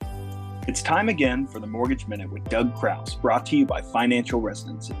It's time again for the Mortgage Minute with Doug Kraus, brought to you by Financial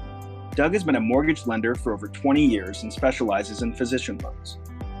Residency. Doug has been a mortgage lender for over 20 years and specializes in physician loans.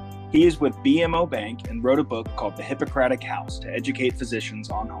 He is with BMO Bank and wrote a book called The Hippocratic House to educate physicians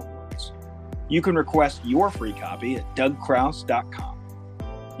on home loans. You can request your free copy at dougkraus.com.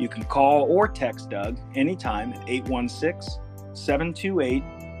 You can call or text Doug anytime at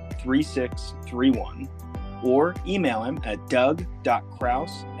 816-728-3631 or email him at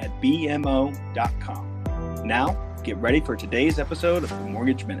doug.kraus@bmo.com. Now, get ready for today's episode of the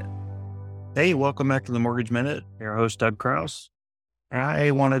Mortgage Minute. Hey, welcome back to the Mortgage Minute. Your host, Doug Kraus. I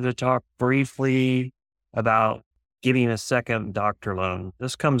wanted to talk briefly about getting a second doctor loan.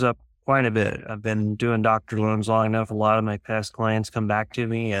 This comes up quite a bit. I've been doing doctor loans long enough. A lot of my past clients come back to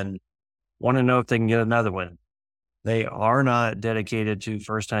me and want to know if they can get another one. They are not dedicated to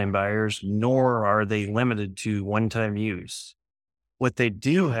first-time buyers, nor are they limited to one-time use. What they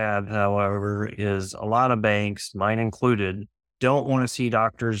do have, however, is a lot of banks, mine included, don't want to see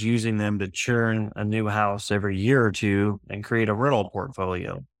doctors using them to churn a new house every year or two and create a rental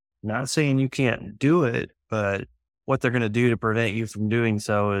portfolio. Not saying you can't do it, but what they're going to do to prevent you from doing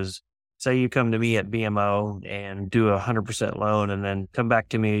so is, say you come to me at BMO and do a 100% loan and then come back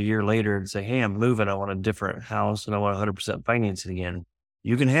to me a year later and say, hey, I'm moving. I want a different house and I want 100% financing again.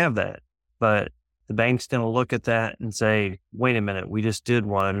 You can have that. But the bank's going to look at that and say, wait a minute, we just did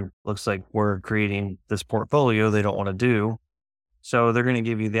one. Looks like we're creating this portfolio they don't want to do. So they're going to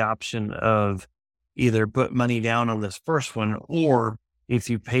give you the option of either put money down on this first one, or if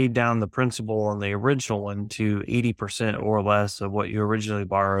you paid down the principal on the original one to 80% or less of what you originally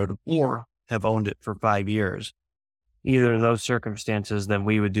borrowed, or have owned it for 5 years. Either of those circumstances, then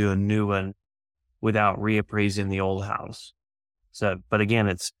we would do a new one without reappraising the old house. So, but again,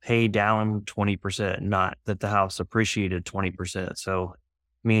 it's pay down 20%, not that the house appreciated 20%. So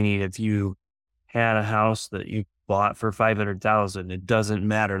meaning if you had a house that you bought for $500,000, it doesn't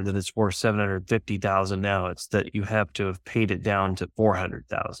matter that it's worth $750,000 now. It's that you have to have paid it down to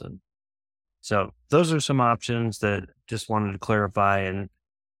 $400,000. So those are some options that just wanted to clarify. And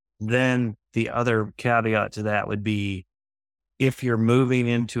then the other caveat to that would be, if you're moving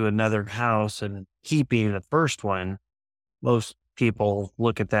into another house and keeping the first one, most people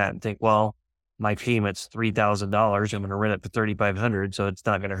look at that and think, well, my payment's $3,000. I'm going to rent it for $3,500, so it's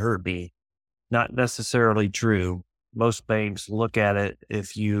not going to hurt me. Not necessarily true. Most banks look at it,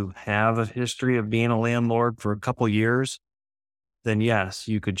 if you have a history of being a landlord for a couple years, then yes,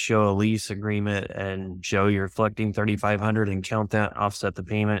 you could show a lease agreement and show you're collecting $3,500 and count that, offset the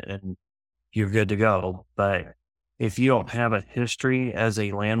payment, and you're good to go. But if you don't have a history as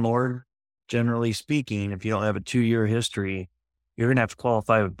a landlord, generally speaking, if you don't have a 2-year history, you're going to have to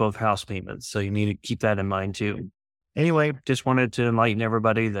qualify with both house payments. So you need to keep that in mind too. Anyway, just wanted to enlighten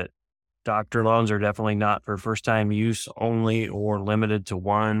everybody that doctor loans are definitely not for first-time use only, or limited to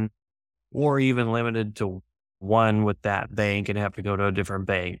one, or even limited to one with that bank and have to go to a different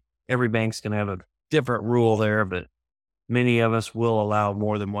bank. Every bank's going to have a different rule there, but many of us will allow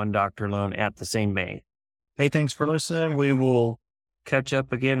more than one doctor loan at the same bank. Hey, thanks for listening. We will catch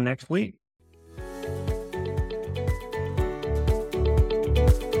up again next week.